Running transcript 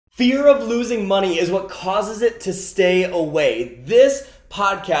Fear of losing money is what causes it to stay away. This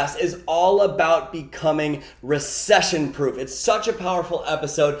podcast is all about becoming recession proof. It's such a powerful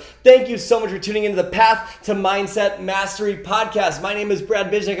episode. Thank you so much for tuning into the Path to Mindset Mastery podcast. My name is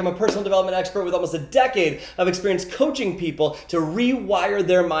Brad Bijak. I'm a personal development expert with almost a decade of experience coaching people to rewire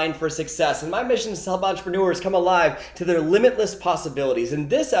their mind for success. And my mission is to help entrepreneurs come alive to their limitless possibilities. And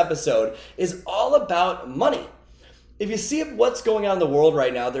this episode is all about money. If you see what's going on in the world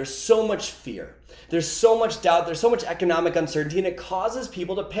right now, there's so much fear. There's so much doubt. There's so much economic uncertainty, and it causes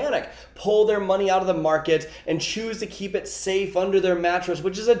people to panic, pull their money out of the market, and choose to keep it safe under their mattress,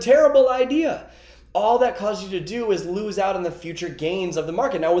 which is a terrible idea. All that causes you to do is lose out on the future gains of the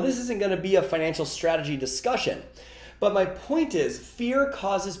market. Now, this isn't going to be a financial strategy discussion, but my point is fear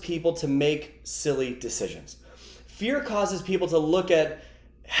causes people to make silly decisions. Fear causes people to look at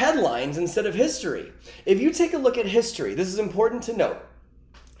headlines instead of history. If you take a look at history, this is important to note.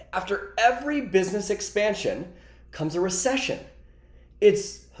 After every business expansion comes a recession. It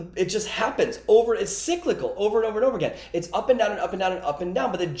just happens it's cyclical over and over and over again. It's up and down and up and down and up and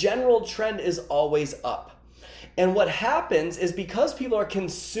down, but the general trend is always up. And what happens is because people are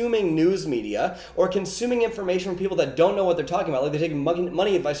consuming news media or consuming information from people that don't know what they're talking about, like they're taking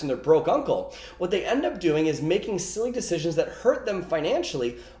money advice from their broke uncle, what they end up doing is making silly decisions that hurt them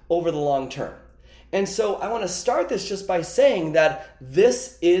financially over the long term. And so I want to start this just by saying that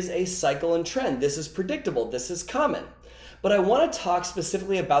this is a cycle and trend. This is predictable. This is common. But I want to talk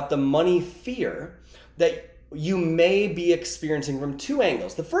specifically about the money fear that you may be experiencing from two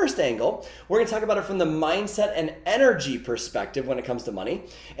angles. The first angle, we're going to talk about it from the mindset and energy perspective when it comes to money.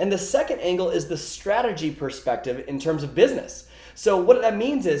 And the second angle is the strategy perspective in terms of business. So what that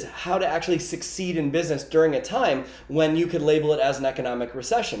means is how to actually succeed in business during a time when you could label it as an economic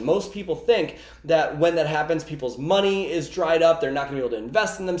recession. Most people think that when that happens, people's money is dried up, they're not going to be able to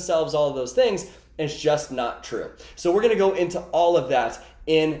invest in themselves, all of those things. And it's just not true. So we're going to go into all of that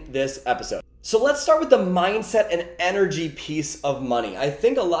in this episode. So let's start with the mindset and energy piece of money. I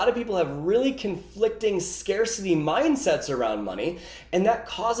think a lot of people have really conflicting scarcity mindsets around money, and that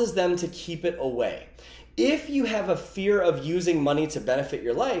causes them to keep it away. If you have a fear of using money to benefit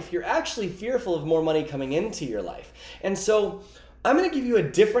your life, you're actually fearful of more money coming into your life. And so I'm going to give you a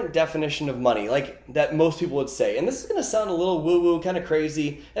different definition of money, like that most people would say. And this is going to sound a little woo-woo, kind of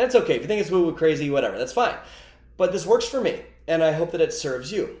crazy. And it's okay. If you think it's woo-woo, crazy, whatever, that's fine. But this works for me, and I hope that it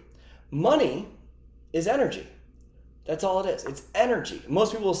serves you. Money is energy. That's all it is. It's energy.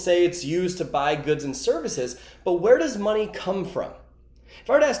 Most people will say it's used to buy goods and services, but where does money come from? If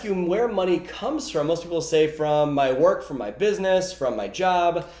I were to ask you where money comes from, most people will say from my work, from my business, from my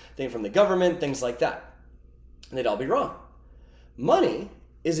job, from the government, things like that. And they'd all be wrong. Money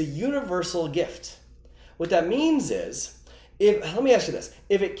is a universal gift. What that means is, let me ask you this,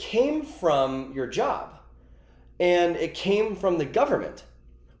 if it came from your job and it came from the government,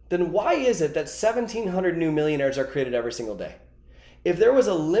 then why is it that 1,700 new millionaires are created every single day? If there was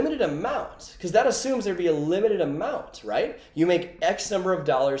a limited amount, because that assumes there'd be a limited amount, right? You make X number of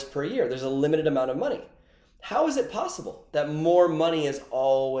dollars per year. There's a limited amount of money. How is it possible that more money is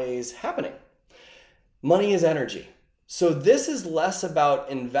always happening? Money is energy. So this is less about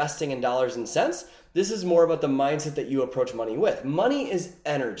investing in dollars and cents. This is more about the mindset that you approach money with. Money is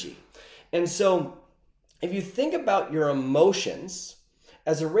energy. And so if you think about your emotions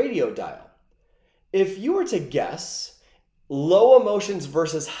as a radio dial, if you were to guess low emotions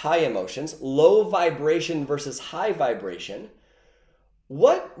versus high emotions, low vibration versus high vibration,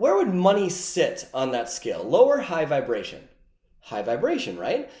 where would money sit on that scale? Low or high vibration? High vibration,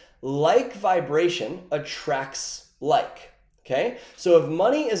 right? Like vibration attracts like, okay? So if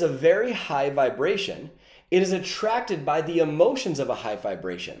money is a very high vibration, it is attracted by the emotions of a high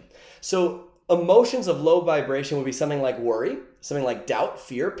vibration. So emotions of low vibration would be something like worry, something like doubt,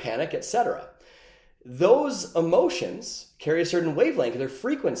 fear, panic, etc. Those emotions carry a certain wavelength, their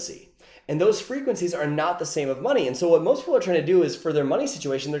frequency. And those frequencies are not the same of money. And so what most people are trying to do is for their money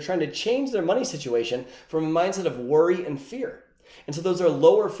situation, they're trying to change their money situation from a mindset of worry and fear. And so those are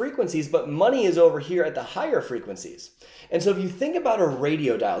lower frequencies, but money is over here at the higher frequencies. And so if you think about a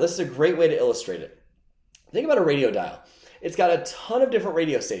radio dial, this is a great way to illustrate it. Think about a radio dial. It's got a ton of different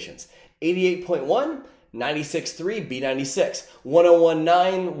radio stations. 88.1, 96.3, B96,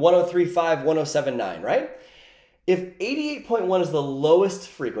 101.9, 103.5, 107.9, right? If 88.1 is the lowest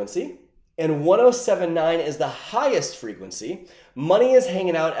frequency and 107.9 is the highest frequency, money is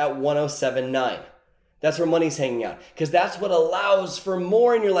hanging out at 107.9. That's where money's hanging out, because that's what allows for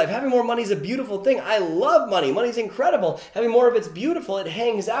more in your life. Having more money is a beautiful thing. I love money. Money's incredible. Having more of it's beautiful. It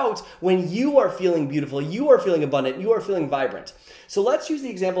hangs out when you are feeling beautiful, you are feeling abundant, you are feeling vibrant. So let's use the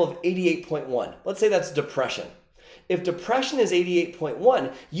example of 88.1. Let's say that's depression. If depression is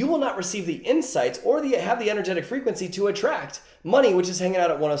 88.1, you will not receive the insights or have the energetic frequency to attract money, which is hanging out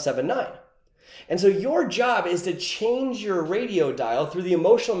at 107.9. And so your job is to change your radio dial through the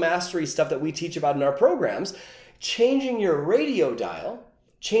emotional mastery stuff that we teach about in our programs. Changing your radio dial,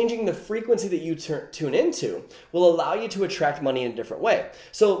 changing the frequency that you tune into, will allow you to attract money in a different way.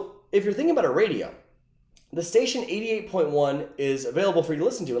 So if you're thinking about a radio, the station 88.1 is available for you to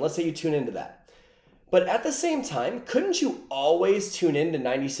listen to, and let's say you tune into that. But at the same time, couldn't you always tune in to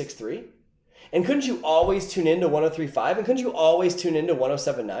 96.3? And couldn't you always tune in to 103.5? And couldn't you always tune in to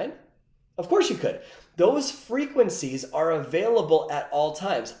 107.9? Of course you could. Those frequencies are available at all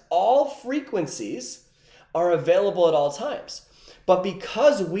times. All frequencies are available at all times. But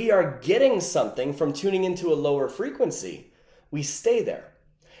because we are getting something from tuning into a lower frequency, we stay there.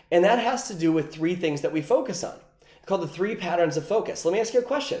 And that has to do with three things that we focus on, called the 3 patterns of focus. Let me ask you a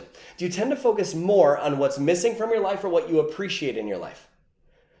question. Do you tend to focus more on what's missing from your life or what you appreciate in your life?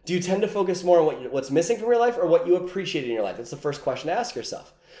 Do you tend to focus more on what's missing from your life or what you appreciate in your life? That's the first question to ask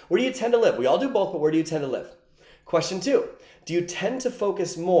yourself. Where do you tend to live? We all do both, but where do you tend to live? Question 2, do you tend to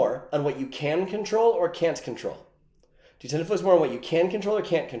focus more on what you can control or can't control? Do you tend to focus more on what you can control or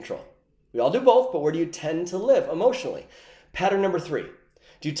can't control? We all do both, but where do you tend to live emotionally? Pattern number 3,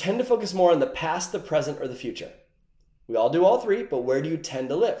 do you tend to focus more on the past, the present, or the future? We all do all 3, but where do you tend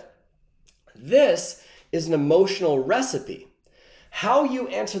to live? This is an emotional recipe. How you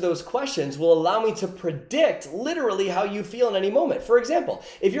answer those questions will allow me to predict literally how you feel in any moment. For example,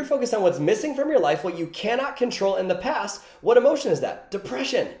 if you're focused on what's missing from your life, what you cannot control in the past, what emotion is that?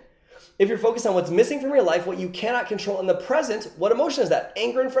 Depression. If you're focused on what's missing from your life, what you cannot control in the present, what emotion is that?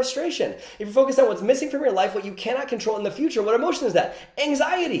 Anger and frustration. If you're focused on what's missing from your life, what you cannot control in the future, what emotion is that?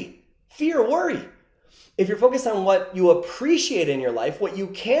 Anxiety, fear, worry. If you're focused on what you appreciate in your life, what you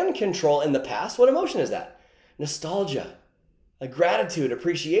can control in the past, what emotion is that? Nostalgia. Gratitude,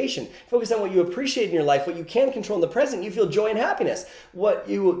 appreciation. Focus on what you appreciate in your life, what you can control in the present, you feel joy and happiness. What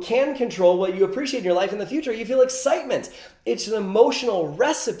you can control, what you appreciate in your life in the future, you feel excitement. It's an emotional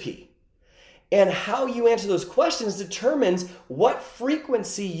recipe. And how you answer those questions determines what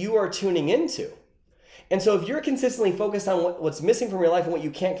frequency you are tuning into. And so if you're consistently focused on what's missing from your life and what you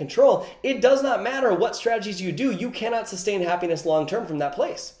can't control, it does not matter what strategies you do, you cannot sustain happiness long term from that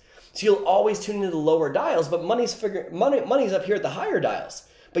place. So you'll always tune into the lower dials, but money's up here at the higher dials.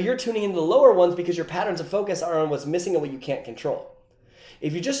 But you're tuning into the lower ones because your patterns of focus are on what's missing and what you can't control.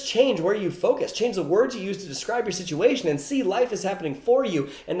 If you just change where you focus, change the words you use to describe your situation and see life is happening for you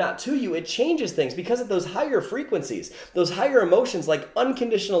and not to you, it changes things because of those higher frequencies, those higher emotions like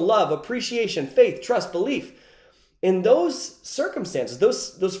unconditional love, appreciation, faith, trust, belief. In those circumstances,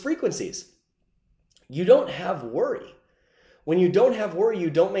 those frequencies, you don't have worry. When you don't have worry,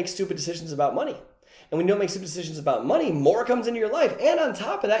 you don't make stupid decisions about money. And when you don't make stupid decisions about money, more comes into your life. And on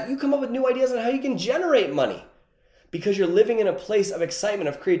top of that, you come up with new ideas on how you can generate money because you're living in a place of excitement,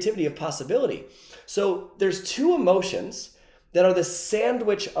 of creativity, of possibility. So there's 2 emotions that are the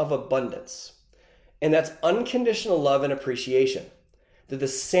sandwich of abundance. And that's unconditional love and appreciation. They're the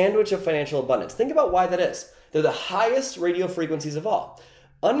sandwich of financial abundance. Think about why that is. They're the highest radio frequencies of all.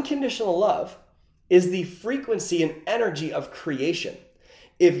 Unconditional love is the frequency and energy of creation.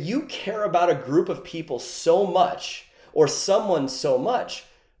 If you care about a group of people so much or someone so much,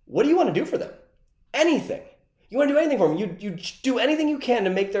 what do you want to do for them? Anything. You want to do anything for them. You do anything you can to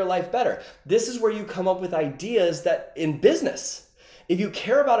make their life better. This is where you come up with ideas that in business, if you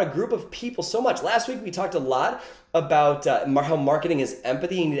care about a group of people so much. Last week we talked a lot about how marketing is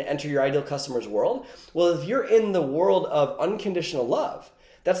empathy. You need to enter your ideal customer's world. Well, if you're in the world of unconditional love,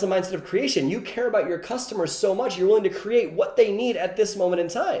 that's the mindset of creation. You care about your customers so much, you're willing to create what they need at this moment in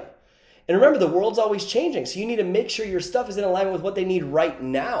time. And remember, the world's always changing, so you need to make sure your stuff is in alignment with what they need right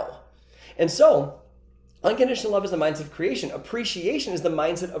now. And so, unconditional love is the mindset of creation. Appreciation is the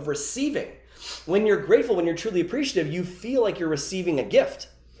mindset of receiving. When you're grateful, when you're truly appreciative, you feel like you're receiving a gift.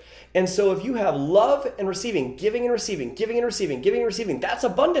 And so if you have love and receiving, giving and receiving, giving and receiving, giving and receiving, that's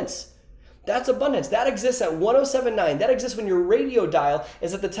abundance. That's abundance. That exists at 107.9. That exists when your radio dial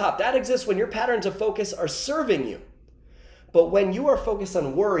is at the top. That exists when your patterns of focus are serving you. But when you are focused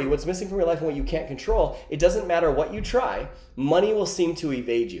on worry, what's missing from your life and what you can't control, it doesn't matter what you try, money will seem to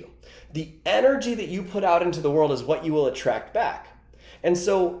evade you. The energy that you put out into the world is what you will attract back. And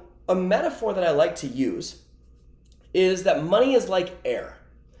so a metaphor that I like to use is that money is like air.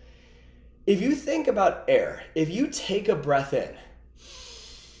 If you think about air, if you take a breath in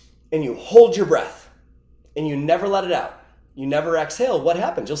and you hold your breath and you never let it out, you never exhale, what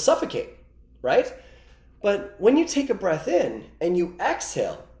happens? You'll suffocate, right? But when you take a breath in and you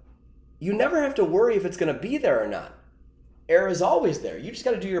exhale, you never have to worry if it's going to be there or not. Air is always there. You just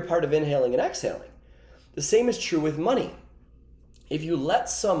got to do your part of inhaling and exhaling. The same is true with money. If you let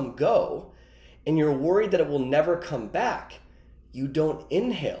some go and you're worried that it will never come back, you don't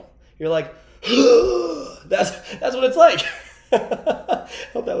inhale. You're like, that's what it's like.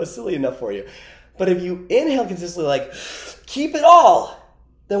 Hope that was silly enough for you. But if you inhale consistently, like, keep it all,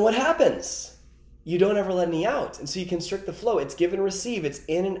 then what happens? You don't ever let any out. And so you constrict the flow. It's give and receive. It's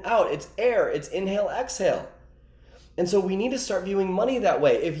in and out. It's air. It's inhale, exhale. And so we need to start viewing money that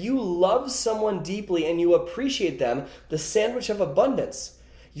way. If you love someone deeply and you appreciate them, the sandwich of abundance,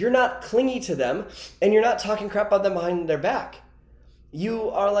 you're not clingy to them and you're not talking crap about them behind their back. You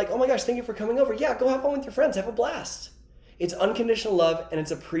are like, oh my gosh, thank you for coming over. Yeah, go have fun with your friends. Have a blast. It's unconditional love and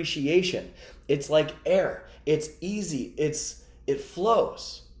it's appreciation. It's like air. It's easy. It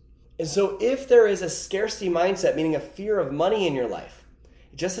flows. And so if there is a scarcity mindset, meaning a fear of money in your life,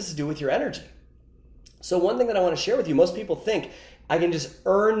 it just has to do with your energy. So one thing that I want to share with you, most people think I can just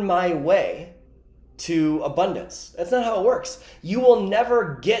earn my way to abundance. That's not how it works. You will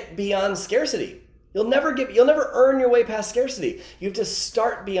never get beyond scarcity. You'll never earn your way past scarcity. You have to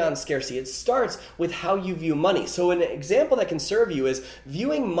start beyond scarcity. It starts with how you view money. So an example that can serve you is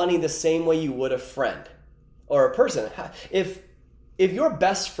viewing money the same way you would a friend or a person. If your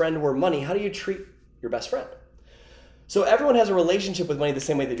best friend were money, how do you treat your best friend? So everyone has a relationship with money the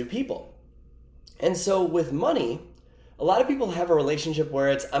same way they do people. And so with money, a lot of people have a relationship where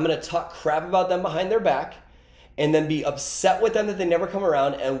it's, I'm going to talk crap about them behind their back and then be upset with them that they never come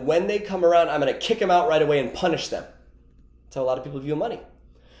around. And when they come around, I'm going to kick them out right away and punish them. That's how a lot of people view money.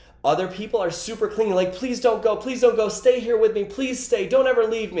 Other people are super clingy, like, please don't go, stay here with me, please stay, don't ever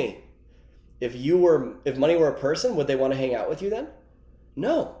leave me. If money were a person, would they want to hang out with you then?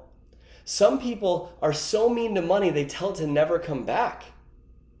 No. Some people are so mean to money, they tell it to never come back.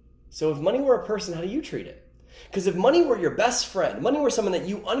 So if money were a person, how do you treat it? Because if money were your best friend, money were someone that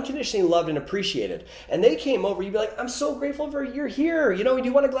you unconditionally loved and appreciated, and they came over, you'd be like, I'm so grateful for you're here. You know, do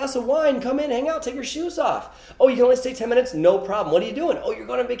you want a glass of wine? Come in, hang out, take your shoes off. Oh, you can only stay 10 minutes? No problem. What are you doing? Oh, you're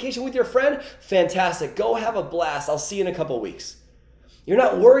going on vacation with your friend? Fantastic. Go have a blast. I'll see you in a couple weeks. You're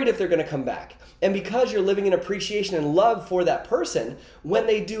not worried if they're going to come back. And because you're living in appreciation and love for that person, when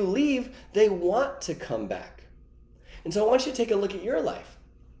they do leave, they want to come back. And so I want you to take a look at your life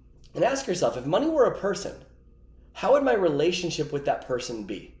and ask yourself, if money were a person, how would my relationship with that person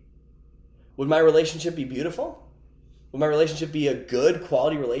be? Would my relationship be beautiful? Would my relationship be a good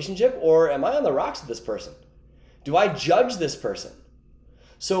quality relationship? Or am I on the rocks with this person? Do I judge this person?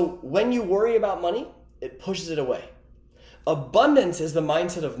 So when you worry about money, it pushes it away. Abundance is the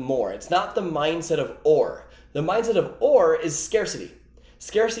mindset of more. It's not the mindset of or. The mindset of or is scarcity.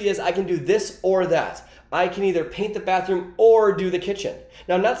 Scarcity is I can do this or that. I can either paint the bathroom or do the kitchen.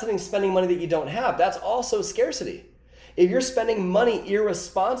 Now, I'm not saying spending money that you don't have. That's also scarcity. If you're spending money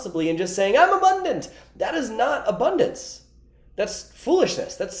irresponsibly and just saying, I'm abundant, that is not abundance. That's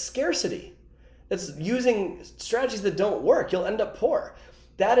foolishness. That's scarcity. That's using strategies that don't work. You'll end up poor.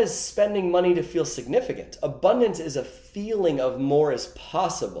 That is spending money to feel significant. Abundance is a feeling of more is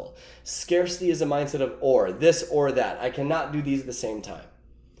possible. Scarcity is a mindset of or, this or that. I cannot do these at the same time.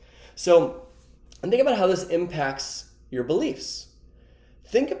 So, and think about how this impacts your beliefs.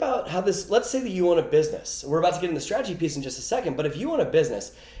 Think about how this, let's say that you own a business. We're about to get in the strategy piece in just a second, but if you own a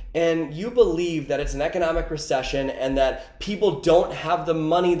business and you believe that it's an economic recession and that people don't have the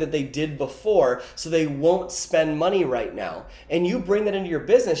money that they did before, so they won't spend money right now, and you bring that into your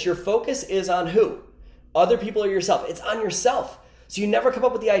business, your focus is on who? Other people or yourself. It's on yourself. So you never come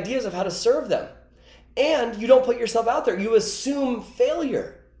up with the ideas of how to serve them. And you don't put yourself out there. You assume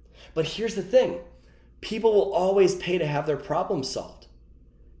failure. But here's the thing. People will always pay to have their problems solved.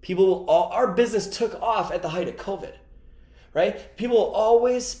 Our business took off at the height of COVID, right? People will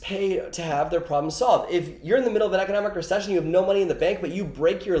always pay to have their problems solved. If you're in the middle of an economic recession, you have no money in the bank, but you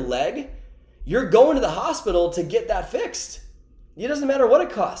break your leg, you're going to the hospital to get that fixed. It doesn't matter what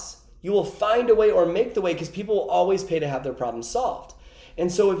it costs. You will find a way or make the way because people will always pay to have their problems solved. And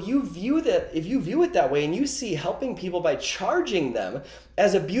so if you view it that way and you see helping people by charging them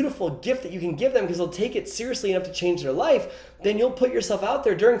as a beautiful gift that you can give them because they'll take it seriously enough to change their life, then you'll put yourself out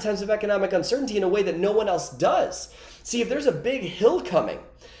there during times of economic uncertainty in a way that no one else does. See, if there's a big hill coming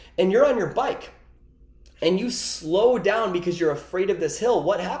and you're on your bike and you slow down because you're afraid of this hill,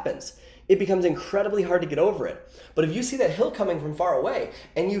 what happens? it becomes incredibly hard to get over it. But if you see that hill coming from far away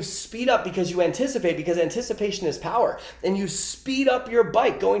and you speed up because you anticipate, because anticipation is power, and you speed up your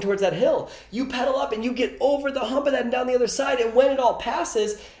bike going towards that hill, you pedal up and you get over the hump of that and down the other side. And when it all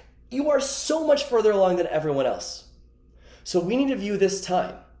passes, you are so much further along than everyone else. So we need to view this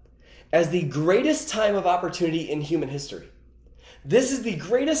time as the greatest time of opportunity in human history. This is the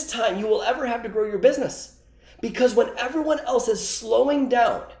greatest time you will ever have to grow your business. Because when everyone else is slowing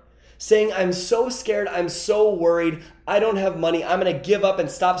down, saying, I'm so scared, I'm so worried, I don't have money, I'm going to give up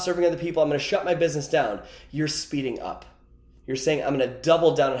and stop serving other people, I'm going to shut my business down, you're speeding up. You're saying, I'm going to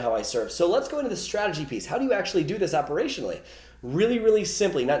double down on how I serve. So let's go into the strategy piece. How do you actually do this operationally? Really, really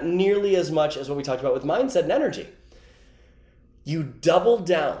simply, not nearly as much as what we talked about with mindset and energy. You double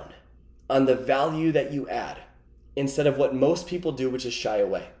down on the value that you add instead of what most people do, which is shy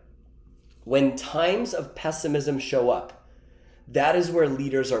away. When times of pessimism show up, that is where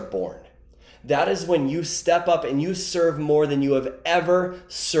leaders are born. That is when you step up and you serve more than you have ever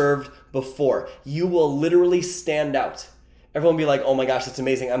served before. You will literally stand out. Everyone will be like, oh my gosh, that's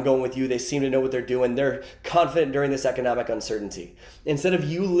amazing. I'm going with you. They seem to know what they're doing. They're confident during this economic uncertainty. Instead of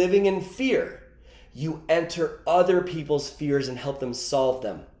you living in fear, you enter other people's fears and help them solve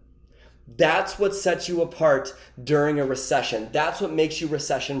them. That's what sets you apart during a recession. That's what makes you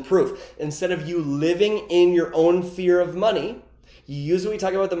recession proof. Instead of you living in your own fear of money, you use what we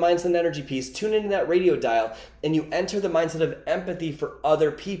talk about the mindset and energy piece, tune into that radio dial, and you enter the mindset of empathy for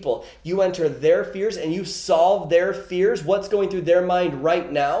other people. You enter their fears and you solve their fears. What's going through their mind right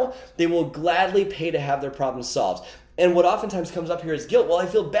now, they will gladly pay to have their problems solved. And what oftentimes comes up here is guilt. Well, I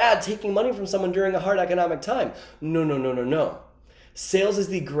feel bad taking money from someone during a hard economic time. No. Sales is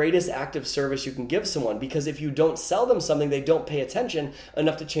the greatest act of service you can give someone, because if you don't sell them something, they don't pay attention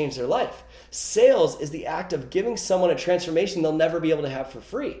enough to change their life. Sales is the act of giving someone a transformation they'll never be able to have for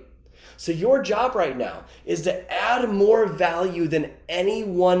free. So your job right now is to add more value than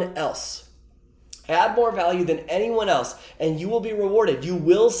anyone else. Add more value than anyone else, and you will be rewarded. You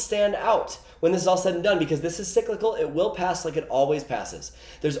will stand out when this is all said and done, because this is cyclical. It will pass like it always passes.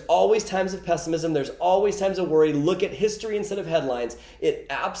 There's always times of pessimism. There's always times of worry. Look at history instead of headlines. It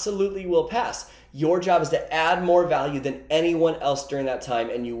absolutely will pass. Your job is to add more value than anyone else during that time,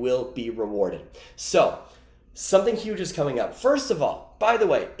 and you will be rewarded. So, something huge is coming up. First of all, by the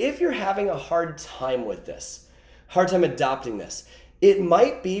way, if you're having a hard time with this, hard time adopting this, it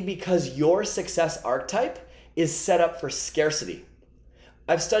might be because your success archetype is set up for scarcity.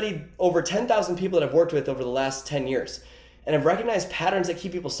 I've studied over 10,000 people that I've worked with over the last 10 years, and I've recognized patterns that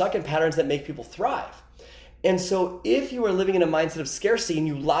keep people stuck and patterns that make people thrive. And so if you are living in a mindset of scarcity and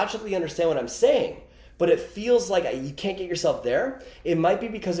you logically understand what I'm saying, but it feels like you can't get yourself there, it might be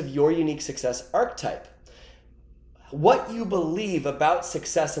because of your unique success archetype. What you believe about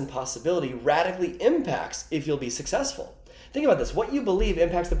success and possibility radically impacts if you'll be successful. Think about this. What you believe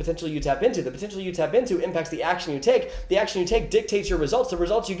impacts the potential you tap into. The potential you tap into impacts the action you take. The action you take dictates your results. The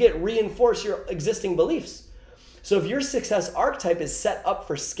results you get reinforce your existing beliefs. So if your success archetype is set up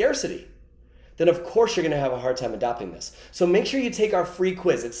for scarcity, then of course you're going to have a hard time adopting this. So make sure you take our free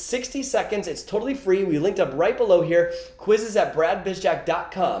quiz. It's 60 seconds. It's totally free. We linked up right below here.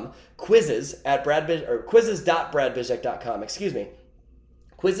 Quizzes@bradbizjack.com. Quizzes.bradbizjack.com.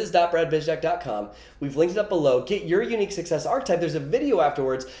 Quizzes.bradbizjack.com. We've linked it up below. Get your unique success archetype. There's a video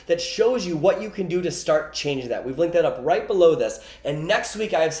afterwards that shows you what you can do to start changing that. We've linked that up right below this. And next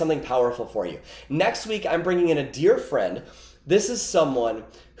week, I have something powerful for you. Next week, I'm bringing in a dear friend. This is someone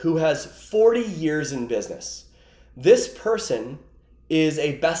who has 40 years in business. This person is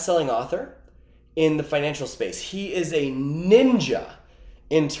a best-selling author in the financial space. He is a ninja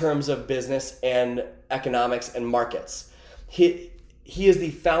in terms of business and economics and markets. He is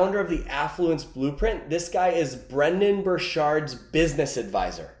the founder of the Affluence Blueprint. This guy is Brendon Burchard's business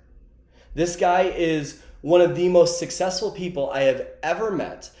advisor. This guy is one of the most successful people I have ever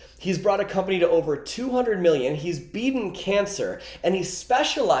met. He's brought a company to over 200 million. He's beaten cancer, and he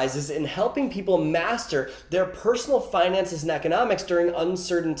specializes in helping people master their personal finances and economics during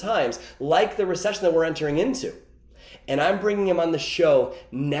uncertain times, like the recession that we're entering into. And I'm bringing him on the show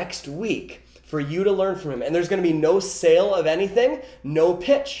next week for you to learn from him. And there's going to be no sale of anything, no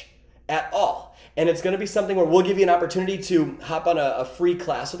pitch at all. And it's going to be something where we'll give you an opportunity to hop on a free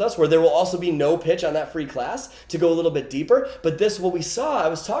class with us, where there will also be no pitch on that free class to go a little bit deeper. But what we saw, I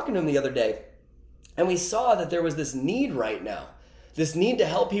was talking to him the other day, and we saw that there was this need right now this need to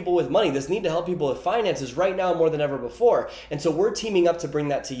help people with money, this need to help people with finances right now more than ever before. And so we're teaming up to bring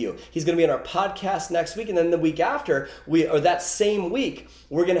that to you. He's going to be on our podcast next week, and then the week after, that same week,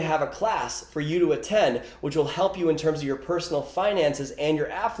 we're going to have a class for you to attend, which will help you in terms of your personal finances and your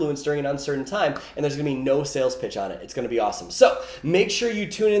affluence during an uncertain time. And there's going to be no sales pitch on it. It's going to be awesome. So make sure you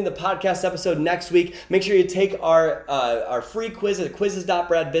tune in the podcast episode next week. Make sure you take our free quiz at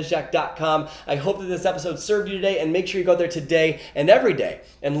quizzes.bradbizjack.com. I hope that this episode served you today, and make sure you go there today and every day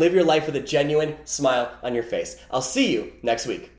and live your life with a genuine smile on your face. I'll see you next week.